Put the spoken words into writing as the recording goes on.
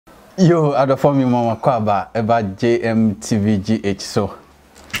Yo, other for me, Mama Kwaba, about JMTVGH. So,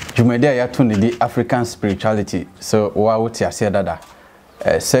 you may dare to the African spirituality. So, what you say that?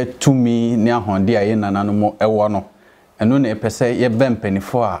 Said to me, near Hondi, I ain't an animal, a one. And no, ne per se, ye bem penny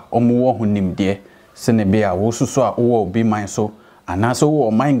for omo who nim dear, Senebia, wosu so, be mine so, and also,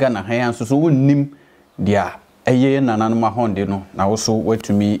 or mine gun a hand so nim dear, a ye and an animal Hondi no, now also wait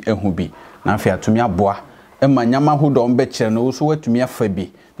to me a hubi, now fear to me a bois. Emma nyama who don't bet you no so to me a fabi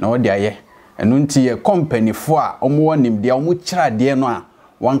na odi aye enu nti ye company fo a omo wanim dia omo kira de no a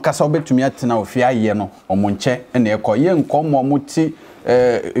wan kasa obetumi atena ofia aye no omo nche na ekoye nkom omo ti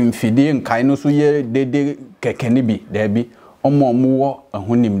mfidi nkan no so ye dede kekene bi da bi omo wo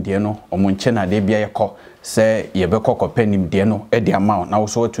ahonim de no omo nche na de bia ye ko se ye be kokopanim de no e de ama na wo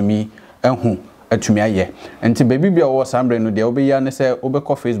so atumi ehu atumi aye enti baby bia wo sambre no de obeya ne se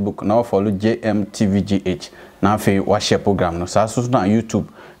obekọ Facebook na follow JMTVGH na afi wa share program no sa so na YouTube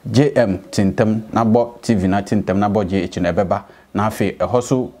JM Tintem na bo TV na Tintem na bo GH na beba na afi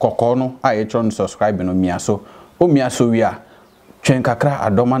ehoso kokọ no a ye tron subscribe no miaso o miaso wi a twen kakra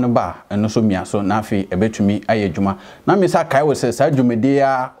adoma no ba eno so miaso na afi ebetumi aye djuma na me sa kai wo se sa djumede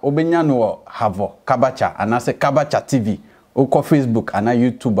a obenya no HAVOR KABATSA anase KABATSA TV Oko Facebook and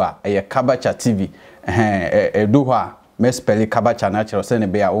YouTuber a KABATSA TV do ha me spell KABATSA natural send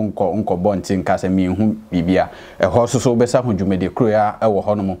be a unko bontin kase mi hu bibia e ho so be sa hodwumede kro ya e wo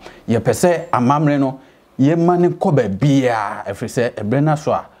hono mo ye pese amamre no ye mane ko ba bia efri se ebrena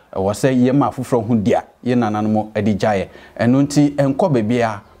so a wo se ye ma foforo hu dia ye nanano mo adijaye eno nti enko ba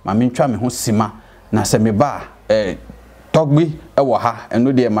bia ma me ntwa me ho sima na se me ba togbi e wo ha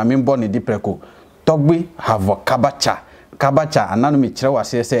eno de ma me mbo ne dipreko togbi HAVOR KABATSA ananu mi kire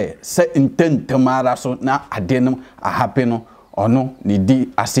wase se intentemara so na ade no ahape no ono ni di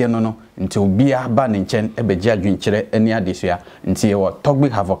ase no nti obia ba ne nchen ebeji adwunkire ani ade so ya nti ye wo togbi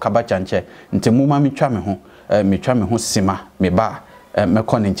HAVOR KABATSA nche nti muma mitwa me ho sima me ba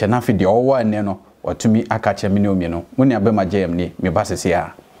mekọ ne nche na fi de owo ane no watumi akache me ne omie no muni abema JM ni me ba sese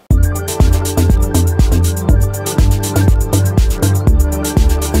ya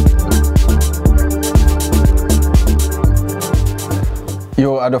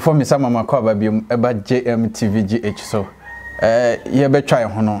Yo, adofo mi sama makwaba biom eba JMTVGH so ye betwa ye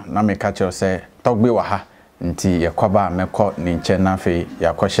hono na me ka kire se togbe wa ha nti ye kwaba mekọ ni nche na fe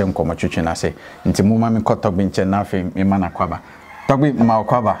ya kwahye nkomo twetwe na se nti muma me kọ togbe nche na fe me ma na kwaba togbe ma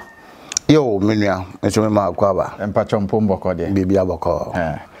kwaba yo menua enso me ma kwaba empacho mpombo ko de bibi aboko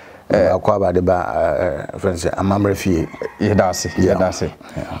kwaba de ba friends amamre fie ye dase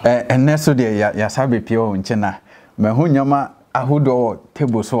eneso de ya sabe pio nche na me hu nyama ahudo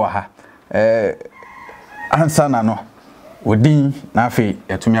table so ha ansa na no odin na afi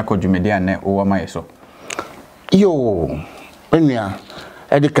yatumi akodwumede ane wo ma yeso yo enua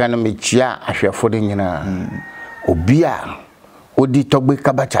edika na mechia ahwefo de nyina obi a odi togbe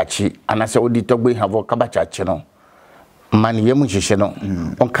KABATSA anase odi togbe HAVOR KABATSA no mani yemu hihye no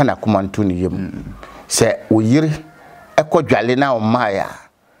onka na komanto ni yemu se oyire ekodwale na o maya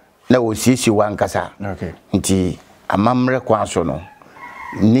na osisi wankasa okay nti amamre kwaso no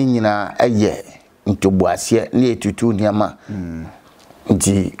ni nyina eye ntobuase na etutu niama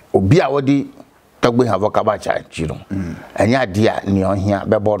nti obi a wodi togbe HAVOR KABATSA chiro anya dia ni ohia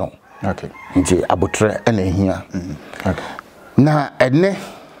bebo no okay nti abotre na ehia okay na ene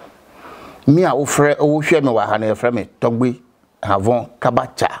mi a wo hwe me wa ha na efre me togbe HAVOR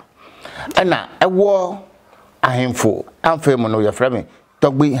KABATSA na ewo ahemfo amfe mo no yefre me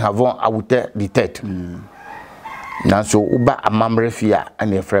togbe HAVOR awute ditet nanso uba amamre fia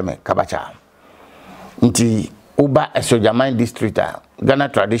ana efre me KABATSA nti uba Esojaman district Ghana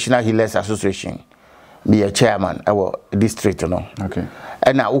Traditional Healers Association be a chairman our district no okay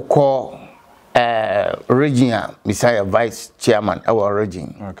na uko region Messiah vice chairman our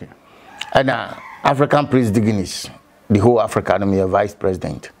region okay na African Prince Dignitaries the whole Africa no me vice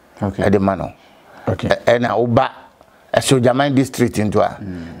president okay at the mano okay na uba Esojaman district into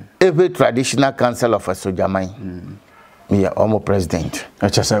every traditional council of Esojaman me almo president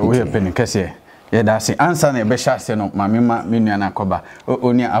acha say we pen kase ye da se ansa na be sha se no ma me nua na akoba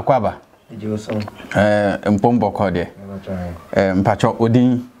oni akwaba mpombo ko de mpacho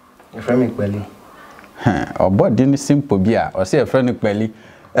odin efremi kweli obodi ni simple bia o se efremi kweli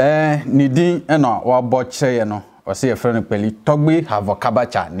ni din na wa bo kire no o se efremi kweli togbe HAVOR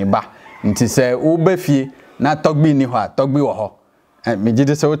KABATSA ni ba nti se wo ba fie na togbe ni ho a togbe wo ho me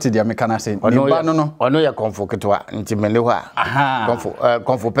gide se woti dia me kana se ni ba no no ono ya komfoketwa nti me ne ho a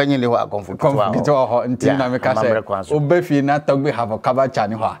komfopenye ne ho a komfoketwa ho nti na me ka se wo ba fie na togbe HAVOR KABATSA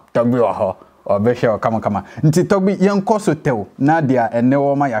ni ho a togbe wo ho obehwe o kama nti Togbi yenko so tew na dia ene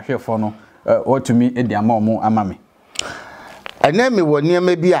wo ma yahwefo no otumi edi ama omo ama me ene me woni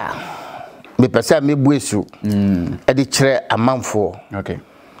ama bi a me pesa me buesu e di kire amanfo okay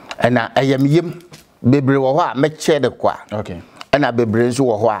ena ayamyem bebre wo ho a me kire de kwa okay ena bebre nso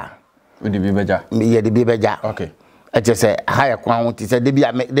wo ho a odi bi beja ye de bi beja okay eje se haya kwan ho ti se de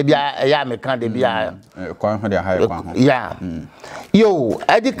bia ya me kan de bia kwan ho de haya kwan ho ya yo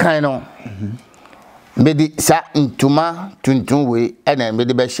edi kan no me di sa ntuma tuntun we ena me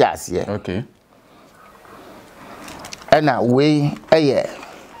de be hye ase okay ena we eye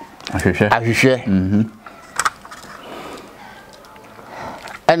ahwehwe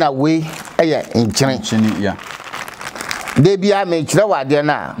ena we eye nkyene ya de bia me kyerɛ wade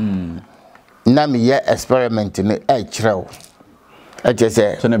na na me ye experiment ne kyerɛw ɛkyɛ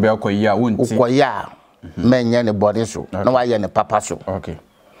sɛ na bia koyi a wonti koyi a menye ne body so na wa ye ne papa so okay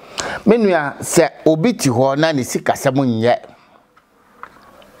menua sɛ obi ti hɔ na ne sikasɛm nyɛ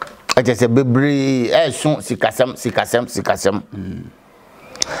ɛkyɛ sɛ bebre ɛso sikasɛm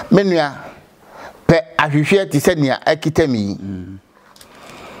menua pɛ ahwehwɛ ti sɛ nia akitami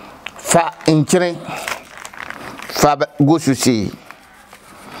fa nkyene fa gosusi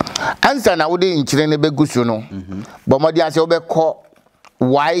ansa na wode nkyene ne begusu no bomodi ase obekɔ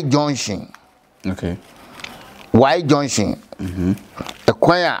Y junction okay Y junction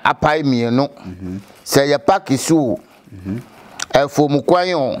ekwan a apai mienu sɛ ye park su efomu kwan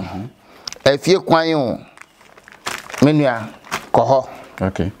yo efie kwan yo menua kɔ hɔ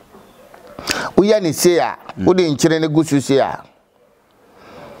okay uya ni se a wode nkyene ne gusu se a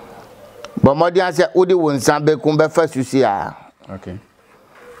bomodi ase wode wonsan bekun be fa susi a okay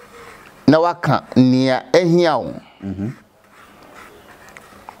na waka nia ehia wo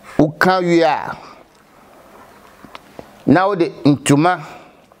uka wi a na wode ntuma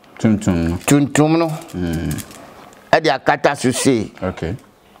tuntum no ade akata susi okay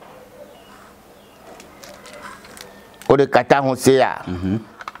wode kata ho se a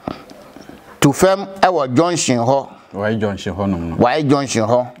to fam ewo junction ho Y junction ho no Y junction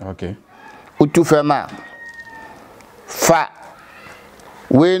ho okay utu fam a fa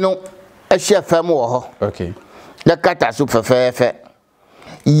we no ehye fam wo ho okay le kata su fefefe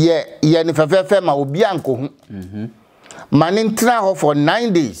ye ni fefefe ma obi anko hu manintra ho for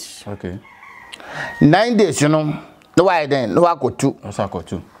 9 days okay 9 days no no why then no akotu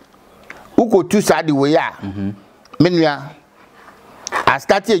osakotu ukotu sadi we ya menua I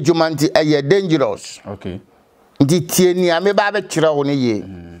started jumanti eye dangerous okay ndi tie ni ame ba be kire wo ne ye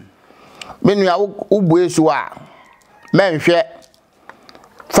menua ubuesu a menhwe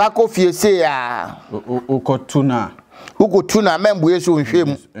fa kofie se ya ukotu na membuesu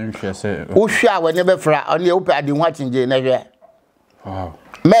nhwem nhwe se uhwe a we ne be fra one ye upa ade ho achinje na hwe wow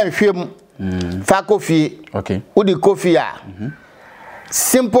menhwem fa kofie okay udi kofie a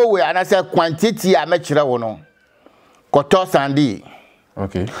simple way anase quantity a me kire wo no koto sandi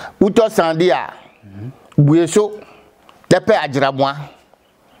okay uto sandi a bueso depe ajiramwa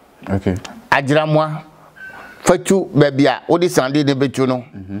okay ajiramwa fatu babia odi sande de betu no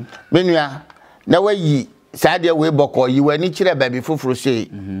menua na wayi sade we boko yi wani kire babi foforo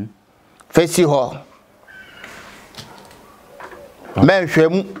sei fesi ho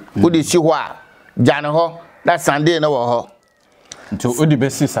menhwem odi si ho a jane ho na sande na wo ho nto odi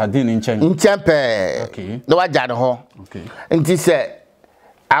besi sade ni nchen pe okay na wa jane ho okay nti se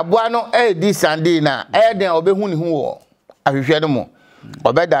aboa no di sande na den obehu ni hu wo ahwehwe no mo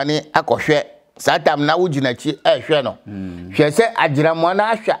obedane akohwe satam na wuginachi ehwe no hwe se agiramwa na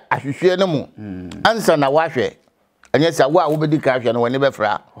ahwa ahwehwe no mu ansa na wahwe anya sa wa wobedi ka ahwe no woni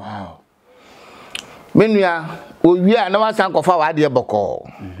befra wow menua owi a na wasan kofa wa de boko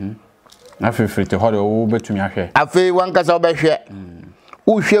afefrete hore wo betumi ahwe afi wankasa obehwe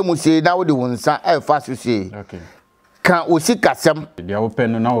uhwe mu se na wode wonsa efa so se okay kan osikasem dia wo pɛ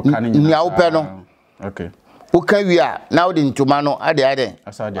no na wo ka ne nya wo pɛ no okay uka wi a na wode ntuma no ade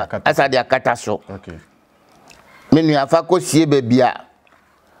asade akata so okay menu afa ko sie babia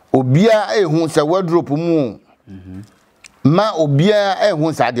obia ehun se wardrobe mu ma obia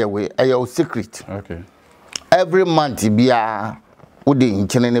ehun sade we eyo secret okay every month bia wode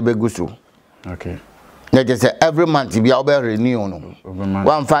nkyene ne beguso okay na je say every month bia obe renew no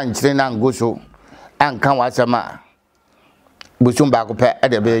wan fa nkyene na ngoso anka wasama busum ba ko pe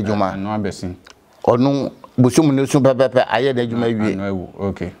ade be adwuma no abesin onu busum ne su pepepe aye na adwuma wie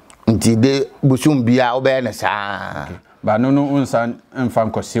okay nti de busum bia obe ne saa ba no unsa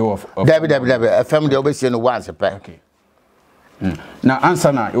mfam kwase of dabi fm de obe sie no once pe okay na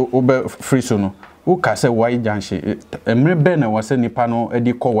answer na obe free so no Uka se why janshi emre bena wase nipa no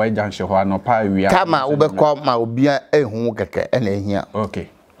edi ko why janshi ho anopa awia kama ube ko ma obia ehun keke ena ehia okay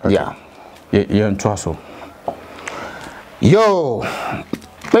yeah ye ntwa so yo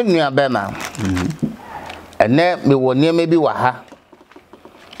menua bema ene me woni me bi wa ha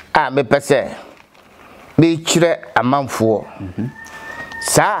a me pese be kire amanfo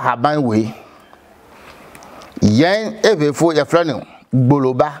sa haban we yen ebefo ya franu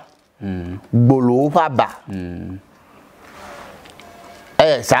gboloba gboloba ba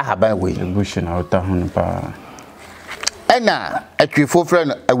sa haban we bush na ota hun pa ena atwifo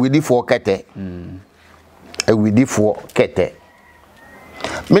franu awidifo kete awidifo kete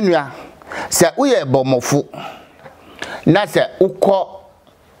menua se uye bomofo na se ukọ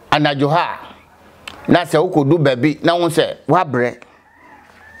anajo ha na se ukodu baby na won se wabre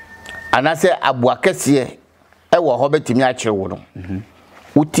anase abua kese e wo ho betimi a kire wo no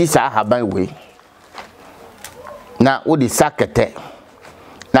uti sa haban we na odi sakete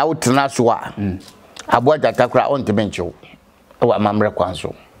na utena so a abua jatakra ontime nchew e wa mamre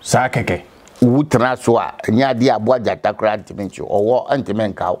kwanso sa keke utena so a nya di abua jatakra ontime nchew owo ontime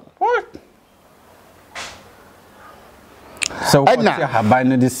nkaw so what ya haban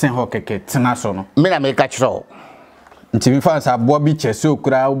no de sen ho keke tena so no me na me ka kire ntimi fa sa bo bi chese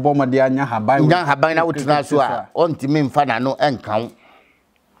okura bo mo de anya haban na utena so a ontime mfa na no enkaw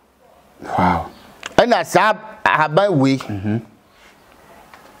wow ena sa haban we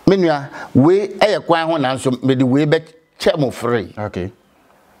menua we eye kwan ho na nso me de we be che mo free okay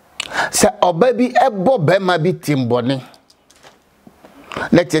sa oba bi ebo be ma bi timbone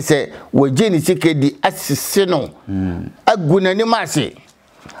na chese we je ni sikedi asise no agunani mase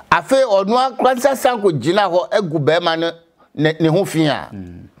afi onu akransa sanko gina ho agu be ma ne ho fia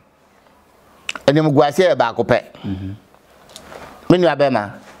enim guase e ba ko pe menua be ma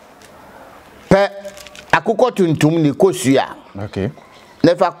pe akukọ tuntum ni kosua okay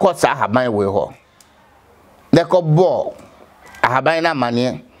nefa kosa haban we ho ne ko bo haban na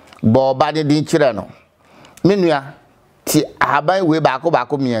mane bo ba de din kire no menua ti haban we ba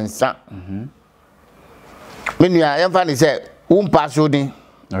ko miensa menua yemfa ni se umpa so din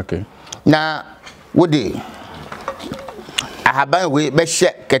okay na wodi haban we be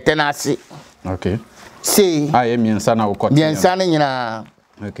hye ketena ase okay see aye miensa na ukọ miensa ne nyina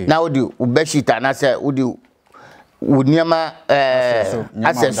okay na wodi ubeshita na se wodi wuniama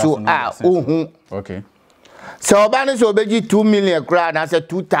asesu a ohu okay so obani so obeji 2 million kra na se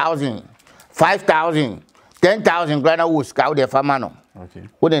 2000 5000 10,000 kra na wo ska de fama no okay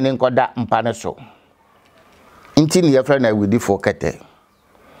wodi ne nkoda mpa ne so nti ne yefra na widi for kete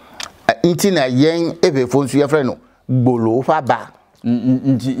nti na yen ebefo nso yefra no gbolo fa ba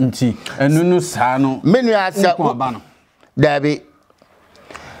nti enunu sa no menu asa dabi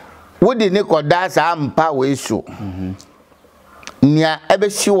wodi ne koda sa mpa we so nia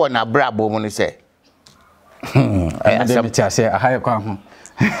ebesi wo na brabo mu ne se aya metiase ahaye kwa ho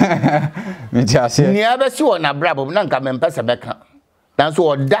metiase nia ebesi wo na brabo mu na nka mempese beka nanso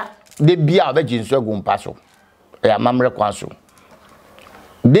oda de bia obeji nso agu mpa so ya mamre kwa so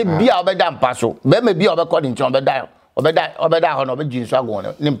de bia obeda mpa so be me bia obekọ ni nchon obeda ho na obeji nso agu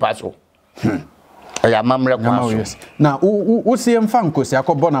ni mpa so ya mamre kwa so na wo se mfa nkosi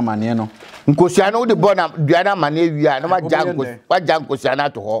akọbọ na mane no nkosi na wo de bọ na dua na mane wia na waja nkosi na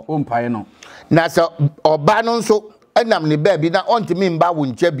to ho o mpae no na so oba no nso enam ne ba bi na ontimi mba wo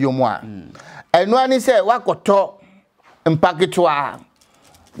nche biomu a enu ani se wakoto mpaketwa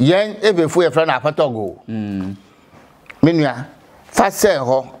yen ebefu ye fra na apatogo menua fa se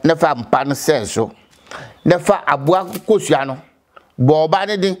ho na fa mpa no se so na fa aboa kosua no bo oba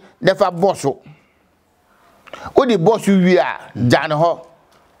ne din na fa boso odi boso wi a jan ho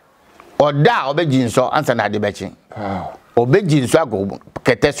oda obeji nso ansa na de bechi obeji nso ago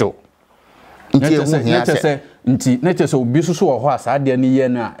kete so nti ehu hia se nti netese obi susu wo ho asa de ne ye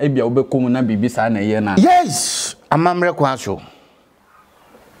na ebia obekom na bibi sa na ye na yes amamre kwa so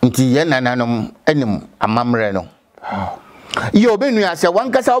nti ye nananom enim amamre no yo benu ase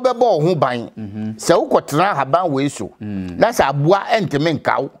wankasa obebo ho ban se ukotena haban we so na sa aboa entime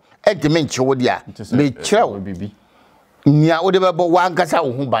nkaw entime nchewo dia me kirew bibi nia ode bebo wankasa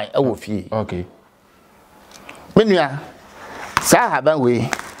ho ban e wo fie okay benu a sa haban we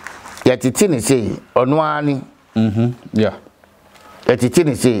ya titi ni sei ono ani yeah ya titi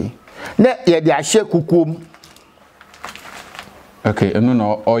ni sei na ye de ahye kukuom okay enu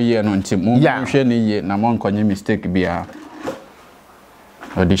no oye no nti mo hwe ne ye na mo nkonye mistake bia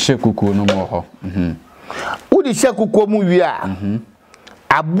odi hye kukuo no mo ho odi hye kukuo mu wi a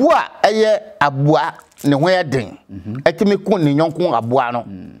aboa eye aboa ne ho ye den etimi kun ne nyonkun aboa no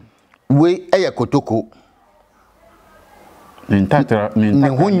we eye kotoko ne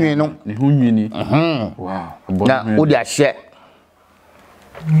hunwi no wow na odi ahye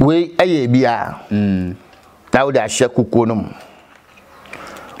we eye bia na odi ahye kukuo no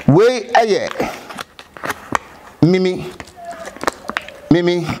we eye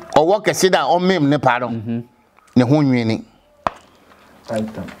mimi owo kese da o mem ne pa no ne hunwi ni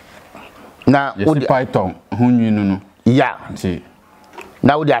python na odi python hunwi no ya nti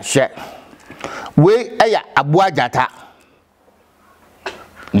na odi ahye we eye aboa jata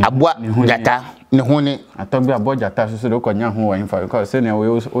abua jata ne ho ni atogbe abua jata so de ko nya ho wa infa because say ne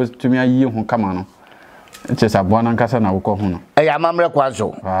we tumi ayi ho kama no chesa abua na nkasa na wokọ ho no ya mamre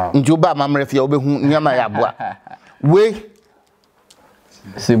kwazo nti uba mamre fia obehu nyama ya abua we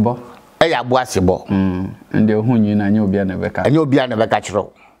sibo ya abua sibo ende ho nyi na nya obia na beka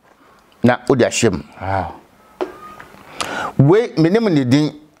chiro na odi ahyem we menim ne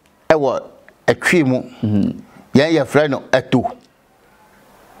din ewo atwi mu ya frɛ no eto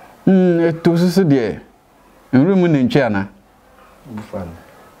eto susu de nrumu ne ntwe ana buffalo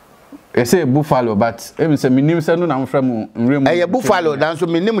ese buffalo but em se menim se no na mfrɛ mu nrumu buffalo dan so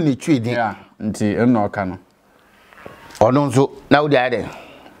menim ne twi din ya nti enno ka no ono nso na odi ade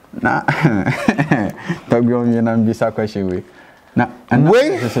na tagyo mi na mbisa kwahye we na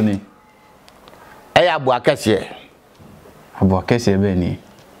we susu ni abo akese be ni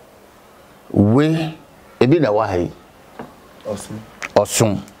we ebi na wa hai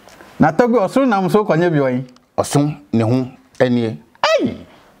osun na tagyo osun na mso kwanye bi oyin osun ne ho anie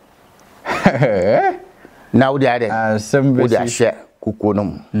na odi ade odi ahye kukuo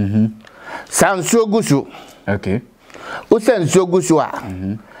no sansuo gusu okay o sansuo gusu a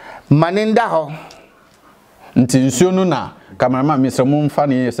maninda ho nti nsuo no na cameraman mi se mo mfa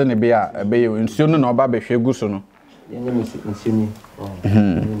ne se ne be a be nsuo no na oba behwe gusu no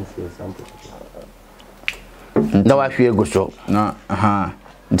na wa hwe gusu na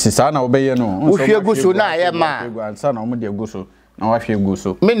nti sa na obeye no o hwe gusu na ye ma sa na omo de gusu na wa hwe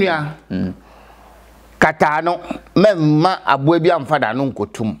gusu menua kata no memma aboa bi amfa da no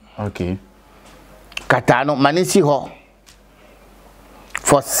nkotum okay kata no manisi ho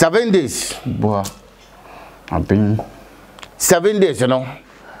for 7 days boa abin 7 days no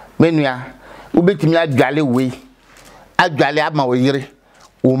menua ubetimi adwale we adwale ama wo yire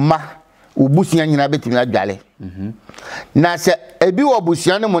uma obusia nyina betimi adwale na se ebi wo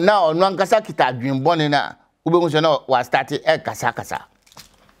busia no mu na ono ankasa kita adwenbone na ubehu se na wa start kasa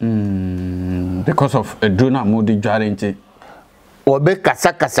because of a drone mode dware nti obe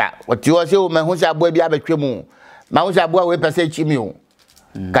kasa oti wo se o mehu se aboa bi abetwemu ma hu se aboa we pese chimi o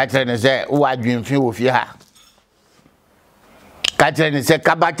ka tere ne se wo adwenfin wo fie ha ka tere ne se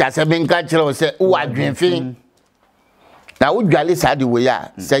kabatsa se min ka tere wo se wo adwenfin na wo dwale sade we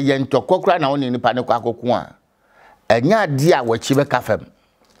ya se ye ntokokra na wo ne nipa ne kwa akoko a enya ade a wachi be kafam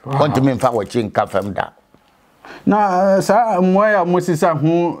kontimi mfa wachi nkafam da na sa moya mosisa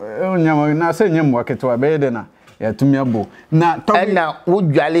hu nyama na se nyem waketo be de na ya tumi abo na na wo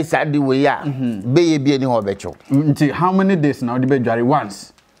dwale sade we ya be ye bi ani ho be cho nti how many days na wo de be dware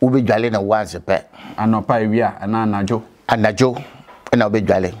once wo be dwale na once pe anopa ewia ana anajo na be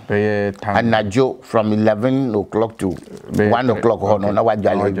dwale be time anajo from 11 o'clock to 1 o'clock hono na wa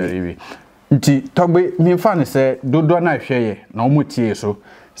dwale nti togbe mi fa ne se dodo na hweye na omutie so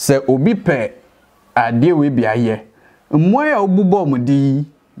se obi pe ade we bia ye mmoya obubo omudi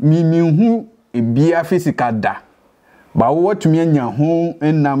hu ebia physical da ba wo tumi anya ho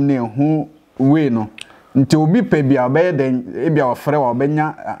enam ne ho we no nti obi pe bia obeye den ebia ofre wa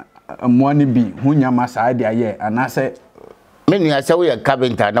obenya mmoa ne bi hu nyama saa de aye anase menu ase we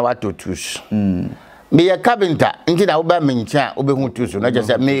carpenter na wato tools me ye carpenter nti na wo ba mencha obehu tools na je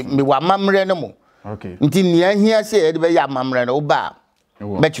se me wa mamre no mo okay nti ni ahia se ye de be ya mamre no wo ba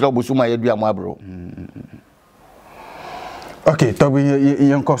be kire obusuma ye dua mo abro okay togbe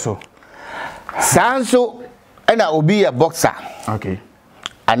yenkoso sanso ena obi ye boxer okay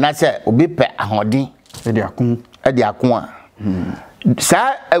anase obi pe ahodin e de akun a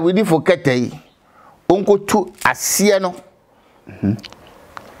sa awidi fo ketai onko tu asie no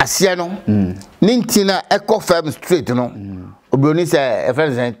nintina eco farm street no obroni se a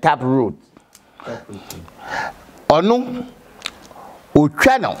friend tap road onu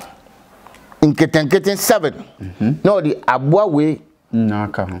otwa no nketen 7 no di aboa we na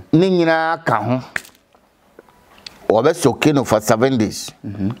aka ho ni nyina aka ho obe soke no for 7 days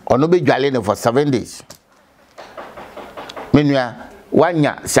onu be dwale no for 7 days menua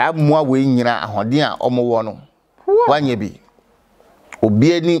wanya sa moa we nyina ahoden a omowo no wanya bi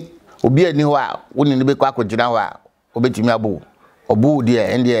obi ani ho a woni ne be kwa akogina ho a obetimi abo obu de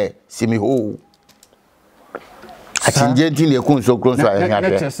ende simi ho atinjenti ne ku nso kro nso ahia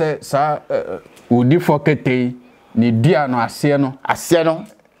hwe na se sa odi fokete ni dia no ase no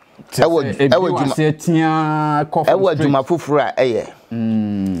ewo juma se tia coffee ewo juma fufura eye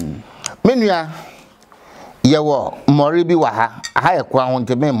menua yewo mori bi wa ha ye kwa ho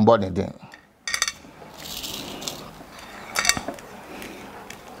nteme mbo ne den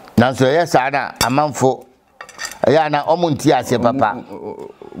nanso yes ana amanfo ya na omunti ase papa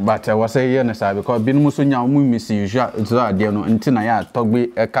but was say here na say because binu so nya omu misi usual so ade no nti na ya togbe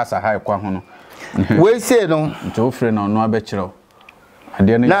kasa ha kwa ho no we say no nti ofre na no abekire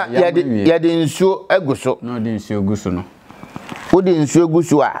ade no na ya de nsuo aguso no de nsuo aguso no wo de nsuo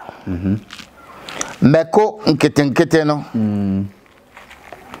aguso a meko nkete no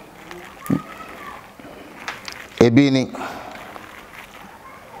ebini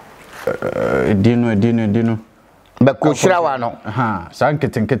dino beko shirawa no sa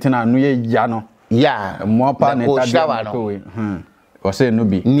nkete na anu ye ya no ya mo pa ne ta shirawa no o se no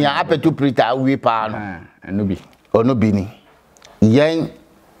bi ni apetu prita wi pa no bi ono bi ni yen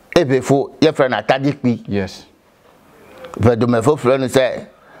ebefo ye fra na tadikpi yes vedo mefo fra no se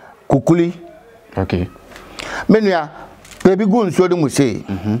kukuli okay menua baby gu nso de mu se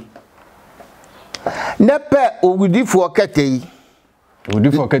nepe ogudifo ketei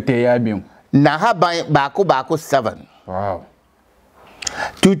ogudifo ketei ya biom na haban baako 7 wow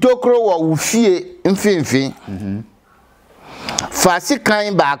tutokro wo ufie mfimfin fasi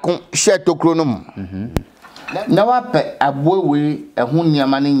kan baako hye tokro no mu na wape abowe ehun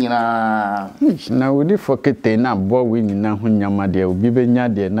nyama ne nyina na ogudifo ketei na abowe nyina hun nyama de obi benya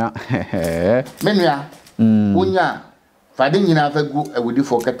de na menua unya fade nyina fagu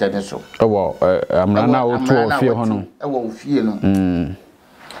ogudifo ketei ne so wo amra na wo to ofie ho no wo ofie no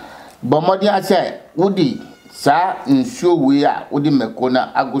bomodi ase wudi sa nsuo we a wudi meko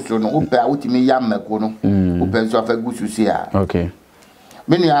na aguso no upe a wutimi ya meko no upe nso afagu susi a okay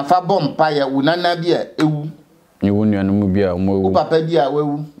menu afa bompa ya wunana bi a ewu ni wonu no mu bi a mo ewu papa bi a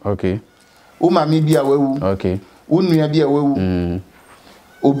wewu okay umami bi a wewu okay unua bi a wewu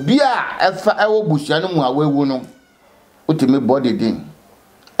obi a efa ewo busia no mu a wewu no utimi body din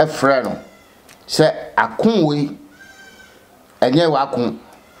efre no se akunwe enye wa kun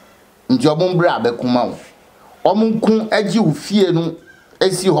nti omumbra abekuma wo omunkun agi ufie no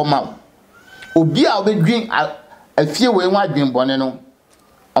esi ho ma obi a obedwin afie we nwa dwen bone no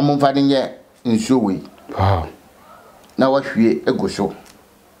omumfa de nye nsuo we wow na wahwie egoso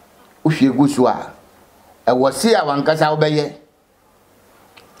uhwie goso a ewose a wankasa obeye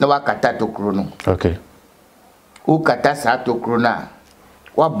na wakata tokro no okay o kata sa tokro na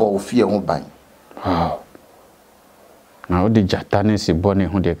wabọ ofie ho ban wow na odi jata ne si bone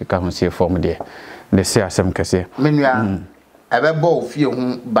ho de keka ho sie form de se asem kese menua abebọ ofie ho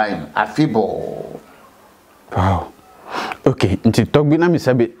ban afibọ wow okay nti togbi na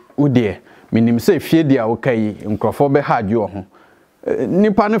misabe udi minim se fie dia wokai nkrofo be hadwo ho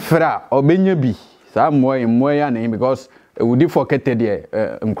nipa ne fra obenya bi sa moye ya na because wudi fokete de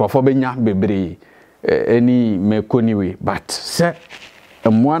nkrofo benya bebre any mekoniwe but se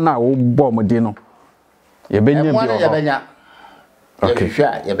mo na wo bom de no yebenya bi o yebenya okay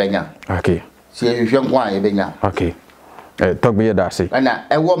yebenya okay si ehwehwe nkwa yebenya okay togbi ye da se na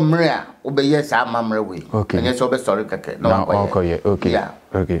ewo mre a obeye sa mamre we enye so be sorry keke na okay okay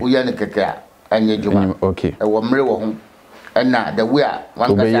okay uye ne keke a enye juma okay ewo mre wo ho na the way a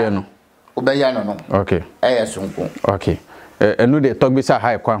wan kasa obeye no okay sunko okay enu de togbi sa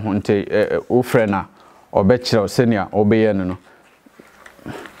high kwa ho nte o frɛ na obekire senia obeye no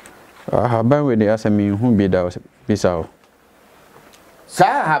haban we de asemi hu bi da bisa o sa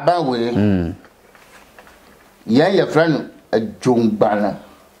haban we ya friend jongbana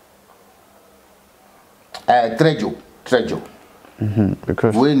trejo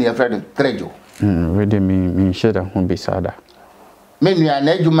because we ni friend trejo we de mi sheda hu bisa da menu ya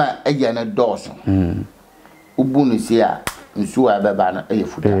na adwuma eya na doso ubu no si a nsu a beba na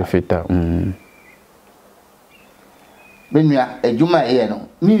efita menu ya adwuma eya no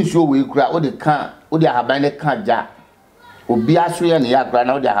ni nsu we kura o de kan o de ahaban ne kan ja obi aso ye ne ya kura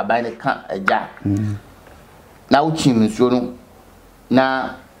na o de ahaban ne kan eja na uchi nsu no na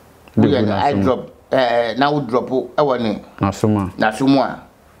we na I drop na wo drop e woni na sumo a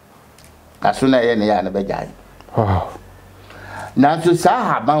na so na ye ne ya na beja wow na so sa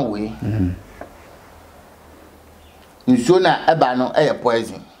haban we nsu na eba no e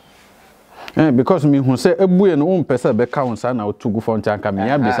poison because me hu say ebuye no won pese be ka won sa na otugu fo ntan ka me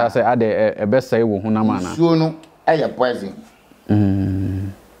ya bisa say ade ebe sai wo hu na ma na nsu no e poison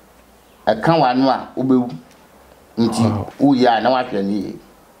e kan wa no a obewu nti uya na wa hwe ni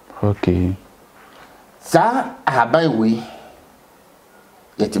okay sa ahaban we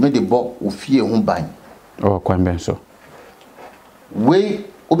yetime de bo ofie ho ban oh kwan ben so we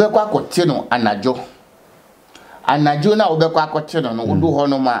obekwa akote no anajo na obekwa akote no odu ho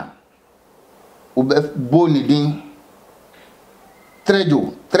no ma obe boni din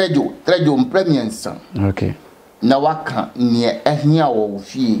trejo mpremiensa okay na waka ne ehia wo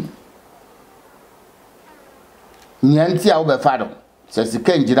ofie nyanti a obefa do se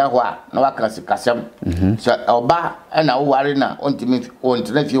sika njira ho a na waka sikasem so oba na wo ware na ontimi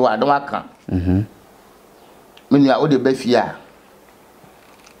ontre fi wa na waka menu a ode ba fi a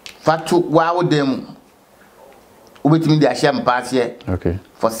fatu wa odem ubetimi di ashem passe okay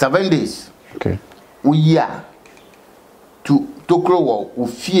for 7 days okay uya to tokro wo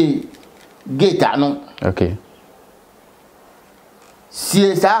ofie gate anu okay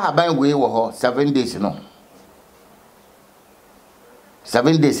sie sa haban we wo ho 7 days no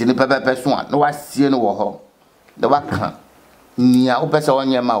 7 days ni pepe so a no wa sie no wo ho de wa kan nia o pese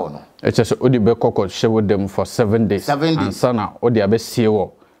onye ma wo no eche odi be kokko shewo dem for 7 days and sana odi abesie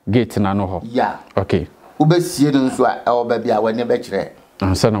wo gate na no ho yeah okay o be sie no so a e wo ba bia wa ne be kire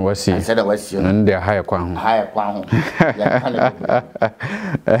and sana wasie nde high kwan ho ya kan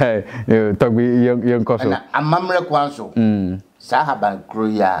togbi yen koso na amamre kwan so sa haban kro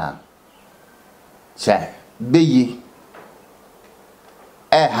ya che beyi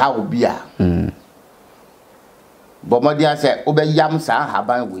ha obi a bomodia se obeyam sa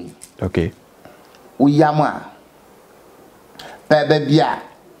haban we okay uyam a bebe bia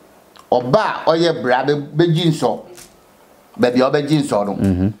oba oye bra beji nso bebe obeji nso no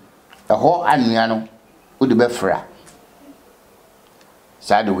ho anua no odi be fra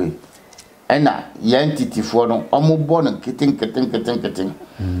side way ena yentitifo no omubo no keten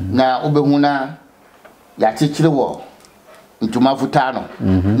na obehu na ya chichire wo ntuma futa no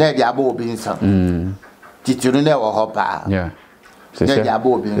na dia aba obi nsa titiru na wo ho pa yeah na dia aba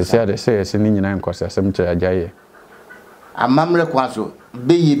obi nsa se ni nyina nkosa sem che ajaye amamre kwaso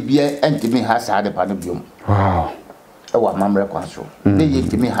beye bia entimi ha sa de pa no biom wow e wa amamre kwaso beye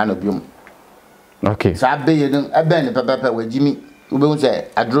entimi ha no biom okay sa beye no ebe ne pepepe wajimi ubehu se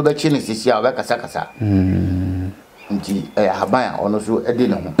adro be chi ne sisia obe kasa nti ahaban ono so edi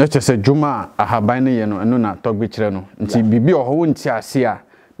ne ho eche se juma ahaban ne ye no eno na togbi kire no nti bibi oho nti ase a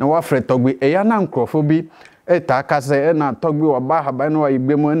na wafre togbi eya na nkrofo bi eta kase na togbi oba ahaban no wa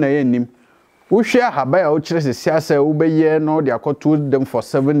igbemu na ye nim wo hwe ahaban a wo kire se siase wo beye no de akoto dem for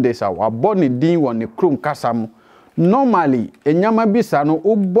 7 days a wabo ne din wo ne krum kasa mu normally enyama bisa no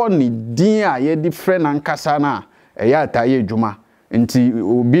wo bo ne din a ye di frɛ na nkasa na eya ta ye juma nti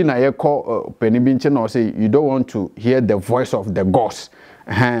obi na ye call penibi nche na say you don't want to hear the voice of the gods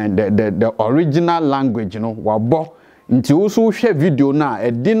the original language no wabo nti wo so hwe video na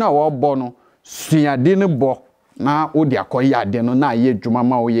edi na wabo no suade ne bo na wo de akoye ade no na ye dwuma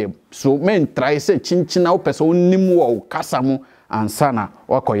ma wo ye so men try say chinchina wo pese onim wo kasa mu ansa na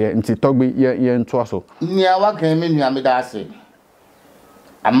wakoye nti togbe ye nto so nia wakan me nua me da ase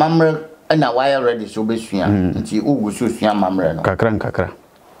amamre na why ready so be sua nti ugu so sua amamre no kakra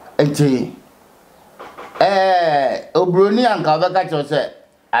nti obroni anka beka cho se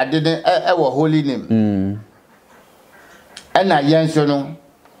adede wo holy name na yenso no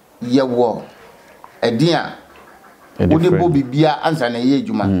ye wo edia wodi bo bibia ansa na ye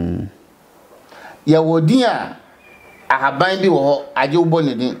adwuma ye wo dia ahaban bi wo ho aje wo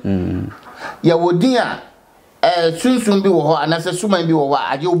ne din ye wo dia sunsun bi wo ho anase suman bi wo ho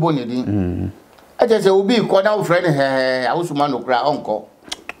aje wo ne din aje se obi ko na wo friend awusuma no kra onko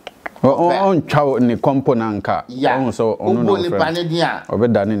on chawo ni component on so onu no friend pani dia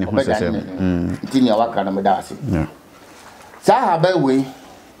obeda ne ho sesem ntini awaka na meda ase sa ahaban we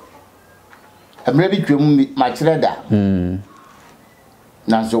amre bi twem ma kire da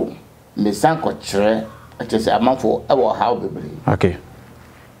na so me san ko kire aje se amanfo e wo hawo bebre okay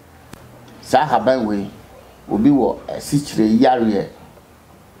sa ahaban we obi wo asichire yare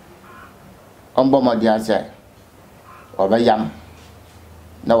ombo modi ase obayam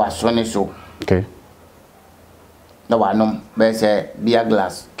na wasone so okay na wanom be se beer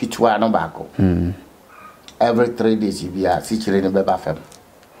glass kichwa no bako every 3 days bia asichire ne beba fam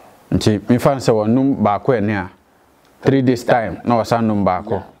nti mi fan se wonum baako ene a 3 days time na wasanum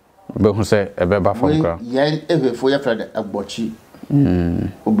baako be hu se ebeba fam kra ye efefo ye friend agbochi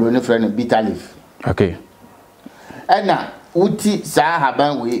obro ne friend bitter leaf okay ena uti sa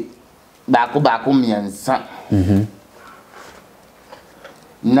haban we baako miensa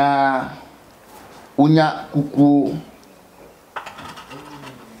na unya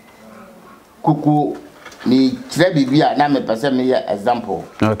kuku me kire bibia na me pese me ye example.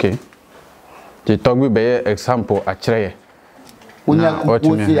 Okay. The TORGBUI be example a kire. Unya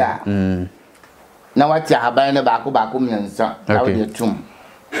kukusi ya. Na wati haban ne baako miensa na we tum.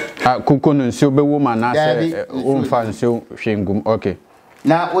 Kuko no nsuo be wo ma na se o mfa nsuo hwengum. Okay.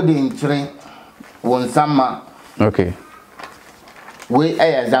 Na odi nkire won sama. Okay. We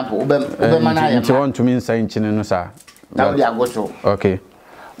example ube mana ya. Nti won tumi nsa nchine no sa. Na odi agoso. Okay.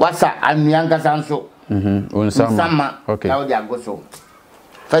 Wasa anuanga sanso. On sama. Okay. Na odi agoso.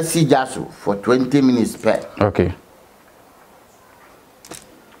 Fasi jaso for 20 minutes per. Okay.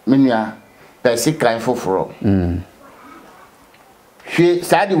 Minya pesi kan foforo. Hwe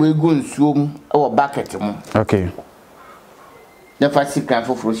saade we gu nsuo mu e wo bucket mu. Okay. Na fasi kan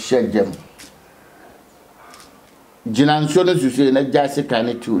foforo hye jam. Jina nsuo no susu na jase kan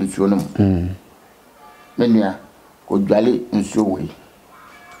ne tu nsuo no mu. Minya ko dwale nsuo we.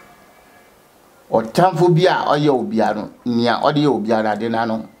 O tamfo bi a oye obia no nia ode ye obia na de na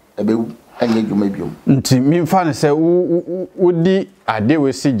no ebewu anye dwuma biom. Nti mi mfa ne se wodi ade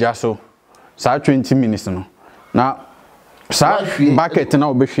we si jaso sa 20 minutes no na sa bucket na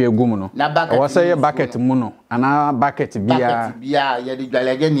obehwe agum no o say ye bucket mu no ana bucket bia ye de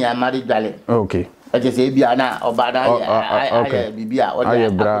dwale ge ni amari dwale. Okay. Eje se bia na obada ya bibia o de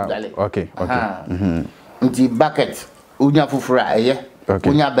dwale. Okay. Nti bucket unya fufura eye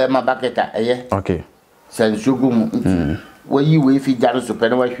unya be ma bucket eye. Okay. Sensugum nti we we fi jaro so pe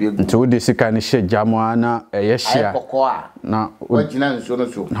na wa hwe agum. Nti wo de sika ne hye jamo ana eye hye na o jina nso no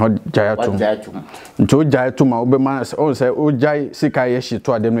so ho jayatum. Nti o jayatum a wo be ma o say o jai sika ye hye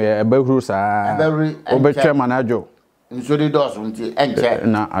to ade no e ba huru sa o be twa manajo nso de dos nti enche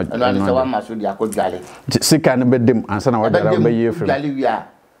na anu se wa maso di akodwale sika ne bedem ansa na wa dara ba ye firi dwale wi a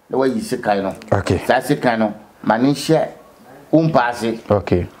na wa yi sika no. Okay. Sa sika no mani hye umpase.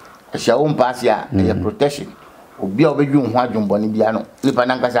 Okay. Hye umpase a ye protection obi a obedwu ho adwumboni bia no nipa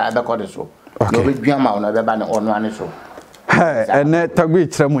nankasa abekode so no obedwu ama no beba ne ono ane so. Ene TORGBUI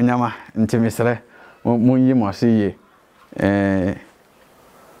kire mu nyama nti mesere munyi mo ase ye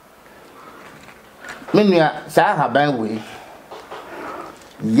menua sa haban we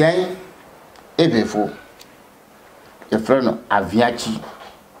yen ebefo e freno aviachi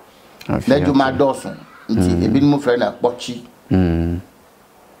na djuma dosun nti ebi mu freno kpochi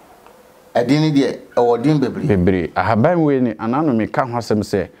edini de ewodin bebre ahaban we ni anano me ka hwasem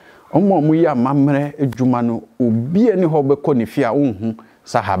se omo yi amamre adwuma no obi ani ho beko ne fie a unhu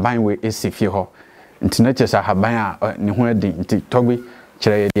sa haban we esifie ho nti na che sa haban a ne ho adi nti TORGBUI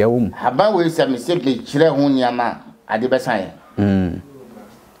kire ye de wom haban we se me se be kire ho niama ade besan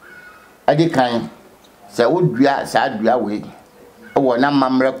ade kan se wodua sa adua we wo na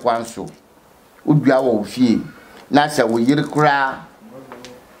mamre kwanso wodua wo fie na se wo yiri kura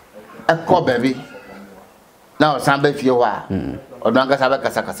akọ bebe na o san be fie ho a odon kasa be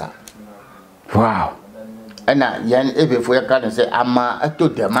kasa. Wow. Ena yan ebefo ya kan se ama ato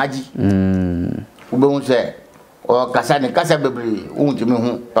damaji. Ube hun se o kasa ni kasa bebre untimi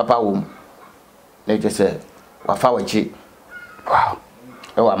hu papa wo. Na je se wa fa wachi. Wow.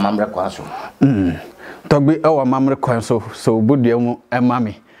 E wa mamre kwanso. TORGBUI e wa mamre kwanso so bodua mu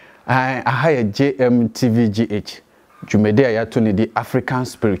emami. Aha ye JMTVGH. Jumede ya to ni di African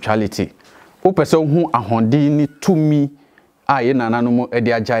spirituality. O pese hu ahonde ni tumi a ye nanano mu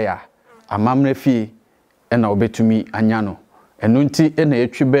edi agaya. Amamre fie ena obetumi anya no eno nti ena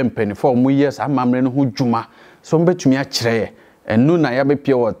yetwi be mpanifo mu yes amamre no ho dwuma so mbetumi a kire eno na ya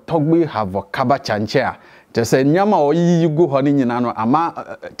bepie wo TORGBUI HAVOR KABATSA nche a tese nyama oyiyi gu ho ni nyina no ama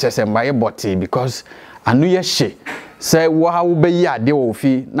tese mbaye bote because anu ye hye se wo ha wo be yi ade wo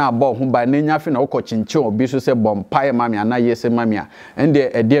fi na aba ho ba na nya fi na wo kochinche obi so se bompae mami ana yese mami a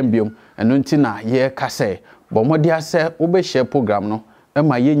ende edem biom eno nti na ye ka se bomodi ase wo be share program no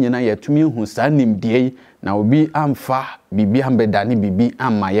ema ye nyina ye tumi hu sa nimdie na obi amfa bibi ambedane bibi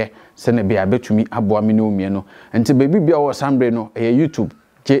amaye se ne bia betumi aboa me no mie no enti bebi bia wo sambre no YouTube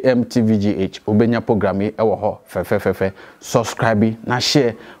JMTVGH obenya program e wo ho fe subscribe na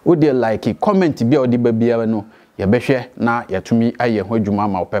share wo de like comment bia odi babia no ye behwe na yatumi aye ho adwuma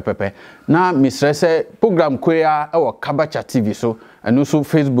ma pepepe na misre se program koya e wo KABATSA TV so eno so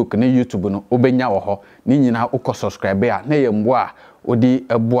Facebook na YouTube no obenya wo ho ni nyina uko subscribe a na ye mboa odi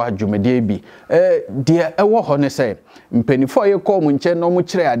eboa dwumede bi de ewo ho ne se mpanifo ye ko mu nche no mu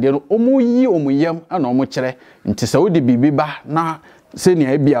kire ade no omu yi omuyam ana omu kire nti se odi bibi ba na se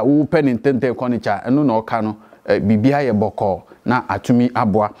ne bia wo peni tente konicha eno na oka no bibi aye boko na atumi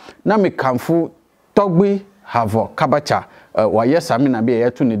aboa na mekamfo TORGBUI HAVOR KABATSA wa yes amina bia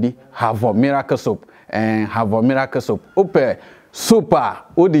yeto ne di HAVOR miracle soap HAVOR miracle soap ope super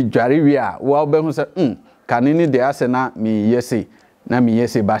odi dware wi a wo be hu se kanini de ase na me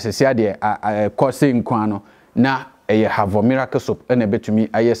yese ba sesia de kose nkwano na eye HAVOR miracle soap na betumi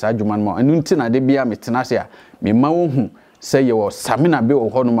aye sa adwuma no enu nti na de bia metena se a me ma wo hu se ye wo samina be wo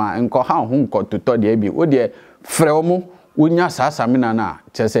hono ma enko ha ho nko totɔ de bi wo de frɛ wo wonya sa samina na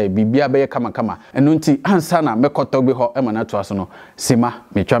kyese bibia be kama enu nti ansa na mekɔtɔ bi ho e ma na to aso no sima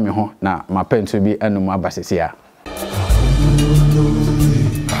metwa me ho na mapentu bi enu ma basesia.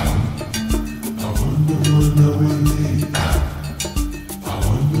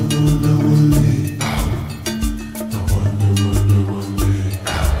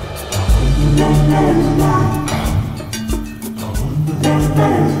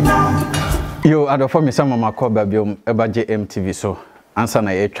 Yo, adofo me sama makoba biom eba JMTV so ansa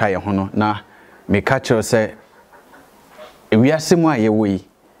na ye twa ye ho no na me ka kire se ewiase mu aye wo yi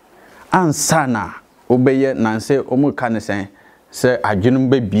ansa na obeye nanse omuka ne se adwenum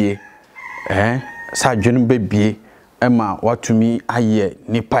bebie sa adwenum bebie ema watumi aye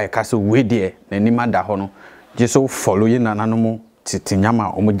nipa e ka se wedie na nima da ho no je so follow yi nananom titinyama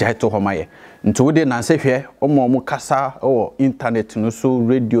omugya to ho maye nti wo de nanse hwe omo kasa o internet no so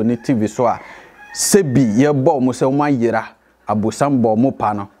radio ne TV so a sebi ye bo mo se mo ayira abosam bo mo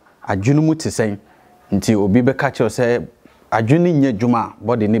pa no adwunu mu tisen nti obi be ka che se adwunu nya dwuma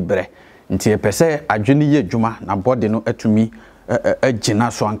body ne bre nti e pese adwunu ye dwuma na body no atumi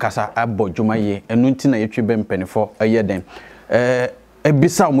agina so ankasa abo dwuma ye enu nti na yetwe be mpanifo ayeden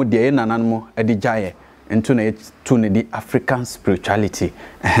ebisa mo de ye nanan mo adijaye into na to ne di African spirituality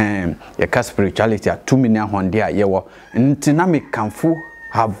ye ka spirituality a 2 million honde a ye wo nti na me kanfo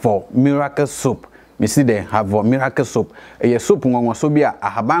HAVOR miracle soap me see the HAVOR miracle soap ye soap ngongo so bia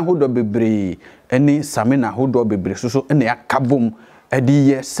ahaban hodo bebre eni samina hodo bebre so ene yakabom edi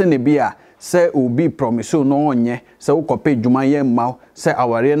ye sene bia se obi promise no onye se ukope dwuma ye maw se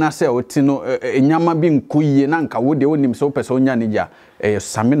aware na se oti no enyama bi nkoyie na nka wo de onim se opese onya ne ja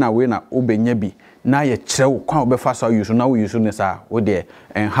samina we na obenya bi na ye kyerɛ kwa obefa so yusu na wo yusu ne sa wo de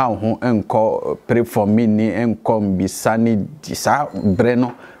enha ho enko pray for me ni enko mbisani disa bre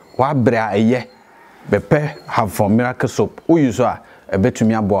no wa bre aye bepe HAVOR miracle soap wo yusu a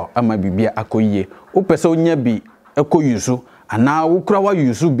ebetumi abo ama bibia akoyie wo pese onya bi ekoyusu ana wo kura wa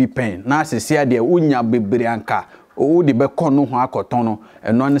yusu bi pen na asese de wonya bebre anka wo de be kono ho akoton no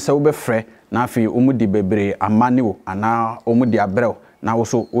eno ne se wo be frɛ na afi omu de bebre amane wo ana omu de abrɛw na wo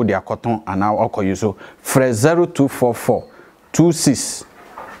so wo de akoton ana okoyusu frɛ 0244 26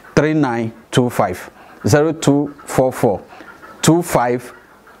 3925 0244 25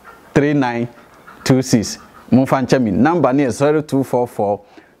 3926 Mumfa nchemi number ni 0244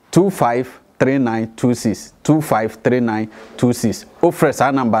 25 3926 253926 o fresh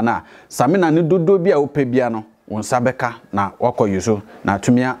a number na samina ni dodo bia o pe bia no wonsabeka na wakoyuso na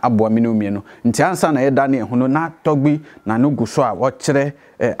tumia aboa mienu nti ansa na yeda ne hono na togbi na no guso a wo kire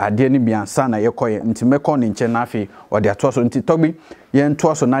ade ni bia ansa na yekoye nti meko ne nche na afi ode atoso nti togbi ye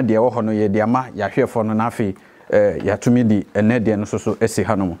ntoso na de wo hono ye de ama ya hwefo no na afi ya tumi di ene de no so esi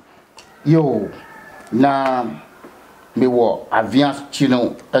hanom yo na me wo avian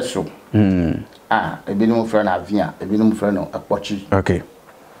chino eso ebi no frɛ na avian ebi no frɛ no akpochi okay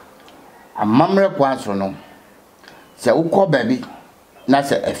amamre kwanso no se ukọ baby na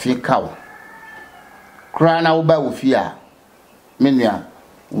se efi kaw kra na wo ba wo fi a menua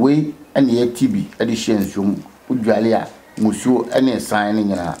we ene ye tibi ede hye nsum udwale a musuo ene san ne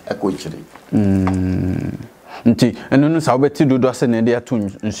nyina ekokire nti enu no sa obeti dodo se ne de ato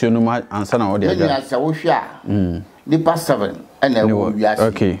nsuo no ma ansa na wo de aga menua se wo hwe a nipa 7 ene wo wiase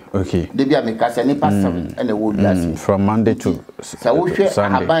okay de bia me ka se nipa 7 ene wo wiase from Monday to se wo hwe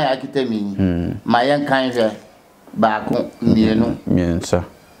aban ya kitami ma yen kan hwe baako mienu miensa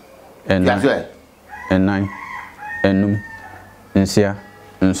enan enum nsia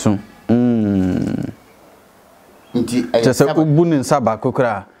nso nti just ubu ne nsa baako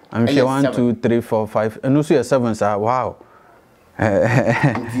kra am sure 1 2 3 4 5 enu so 7 sa wow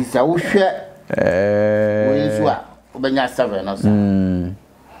nti sa wo hwe wo nso a obenya 7 no sa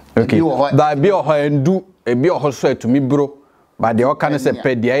okay da bi o ho endu ebi o ho so atumi bro ba de o kan se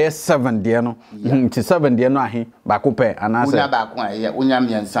pe de 7 de no nti 7 de no ahe ba ko pe ana se unya ba ko aye unya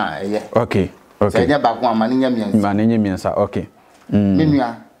miensa aye okay se nya ba ko amane nya miensa mane nya miensa okay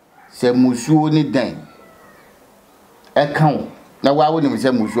menua se musuo ni den e kan na wa wo ni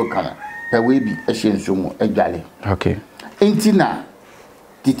se musuo kan pe we bi e hye nsomu adwale okay enti na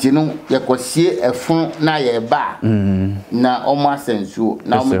titi no yekosie efun na ye ba na omo asensuo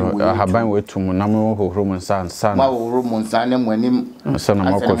na omo haban wetum na mo hohoro mun san ma hohoro mun san ne monim san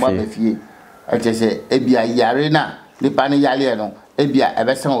na makofie echese ebia yare na nipa ne yale no ebia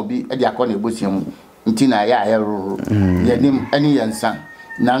ebesan obi e dia ko na ebosiam nti na ya ayeruru yenim ani yansan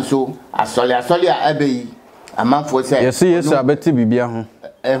nanso asole a abeyi amanfo se yesu abeti bibia ho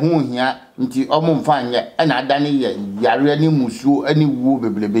ehu hia nti omo mfa anye na adane ye yare ani musuo ani wuo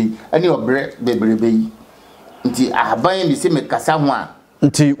bebrebe ani obre bebrebe nti ahaban bi se mekasa ho a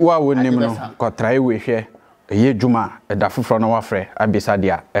nti wa wonim no kotrai we hwe eye djuma da foforo no wafre abisa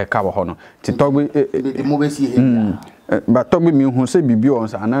dia ka wo ho no ti togbe mo besi he ba togbe mi hu se bibi on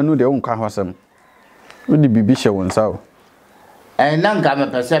sa ananu de won ka hosem wo di bibi hye won sa o na nga me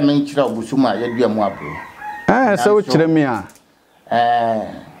pese me kire obusuma ya dua mu abro se wo kire mi a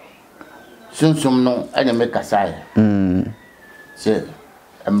sunsum no ene me kasa ya se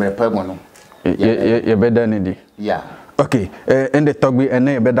emre pa mo no ye beda ne di ya okay ende togbe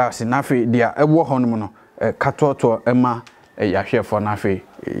ene ye beda se na fe dia ewo ho no katoto ema ya hwefo na fe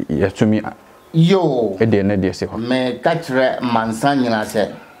yetumi yo ede ne de se ho me ka kire mansan nyina se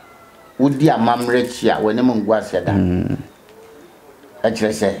wodi amamre chia woni mo ngwa se da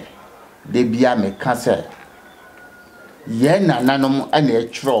akire se de bia me ka se ye nananom ana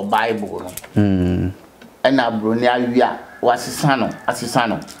ekiro bible no ana broni awia asesa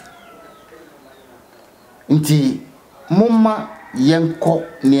no nti mumma yenko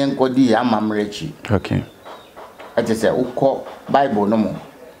ne yenko di amamre chi okay akire se ukọ bible no mo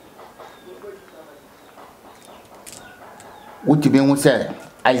wuti be hu se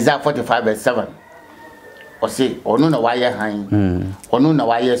Isaiah 45:7 o se onu na waye han onu na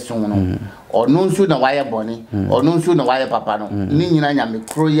waye sun no onu nsu na waye boni onu nsu na waye papa no ni nyina nya me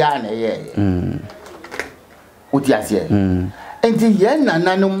kro ya na ye wuti ase enti ye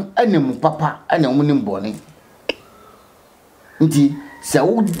nananum anem papa anem nim boni nti se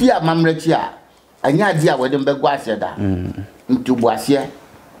wudi amamrechi a anya adi a wede mbegwa ase da nti bu ase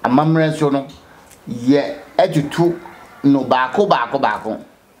amamre so no ye etutu no baako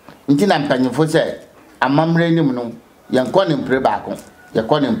nti na mpanyefo se amamre nim no yankọ ne mpre baako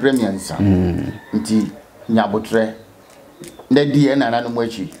yakọ ne mpre miensa nti nyabotre na die na nanu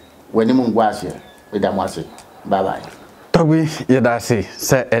mwachi wani mu ngwa ase edamwase bye bye togbe yedase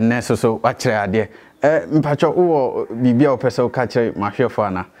se ene so wa kire ade mpacho wo bibia opese o ka kire mahwefo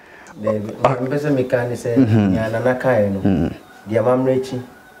ana mpese mekani se nya nana kai no dia amamrechi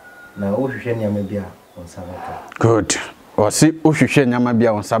na wo hwehwe ne amabia onsabeka good osi ohwehwe nyama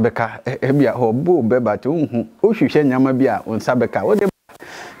bia onsabeka bia hobo beba te hu ohwehwe nyama bia onsabeka wo de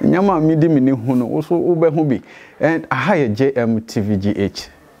nyama midi mini hu no wo so wo be hu bi and aha ye JMTVGH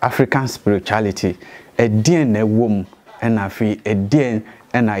African spirituality edien na wom na afi edien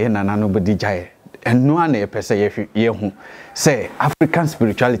na ye nanano bodi jaye eno ana ye pese ye hu say African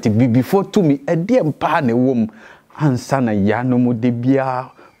spirituality before to me edien pa na wom ansa na ya no mu de bia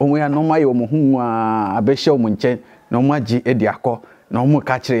onwe ya no maye omo hu a abehye omo nchen na omo agi edi akọ na omo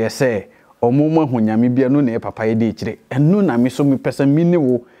ka kire ye say omo mahu nyame bia no na papa ye de kire eno na me so me pese mi ne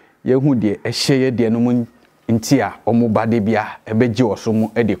wo ye hu de ehye ye de no mu nti a omo bade bia ebeji oso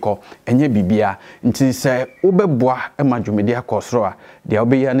mu edikọ enye bibia nti se obeboa emadwumedi akọsoro a de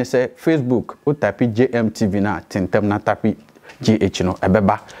obeya ne se Facebook o type JMTV na tentem na type GH no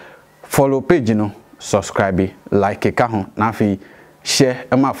ebeba follow page no subscribe like ka ho na afi share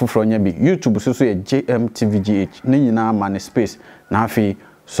ema foforo nya bi YouTube so ye JMTVGH ne nyina ma ne space na afi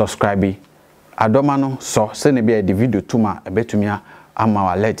subscribe adoma no so se ne bia de video tuma ebetumia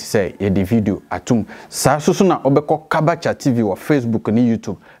ama alert say ye the video atum sa so na obekọ KABATSA TV wo Facebook ni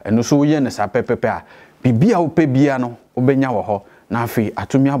YouTube eno so ye ne sa pepepe a bibia wo pe bia no obenya wo ho na afi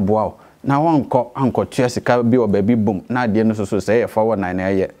atumi aboa o na wanko tua sika bi obabi bom na ade no so say ye fa wo nan na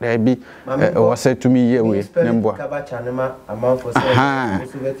ye bi wo say tumi ye we ne mboa KABATSA ne ma amanfo say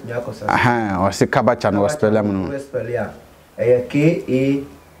so betumi akosa o se KABATSA no spell am no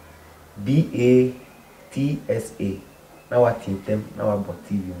KABATSA na watintem na wabo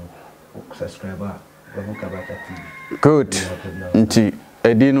TV no subscriber go KABATSA TV good nti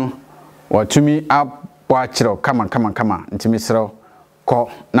edi no watumi abwa kire kama nti misro ko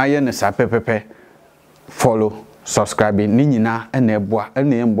na ye ne sa pepepe follow subscribe ni nyina ena eboa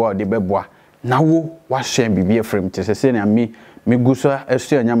ena emboa de beboa na wo wa share bibie frame te se na me guso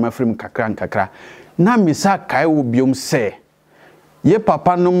asu anyama frame kakra na misa kai wo biom se ye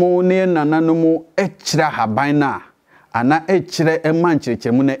papa no mo ne nana no mo ekira haban na ana ekire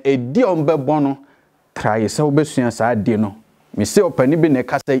emanchirechire mu na edi ombebo no try se obesua sa ade no me say opani bi ne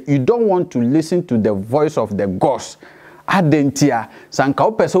ka say you don't want to listen to the voice of the gods adentia sanka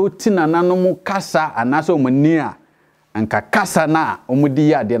opese oti nana no mo kasa ana so omani a anka kasa na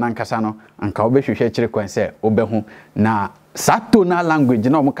omudi ya ade na nkasa no anka obehwehwe kire kwan se obehu na sato na language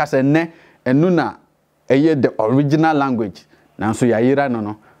na omo kasa ne enu na eye the original language na so ya yira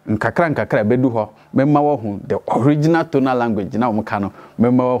no nkakra bedu ho memma wo hu the original tonal language na wo ka no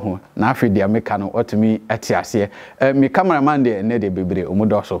memma wo hu na afi dia meka no otumi ati ase me cameraman de ne de bebre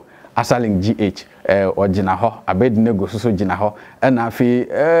omudo so asaling GH ogina ho abedinego so gina ho na afi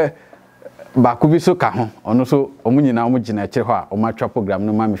ba ku bi so ka ho ono so omunyina omugina kire ho a omatwa program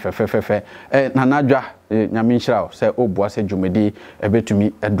no ma me fefefefe na nadwa nyame nhyira se obua se dwumedi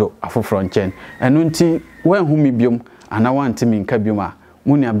ebetumi edo afoforo nchen enu nti wen hu mi biom ana wanti mi nka biom a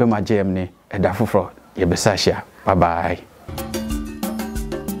muni abema JM ne eda foforo ye besashia bye bye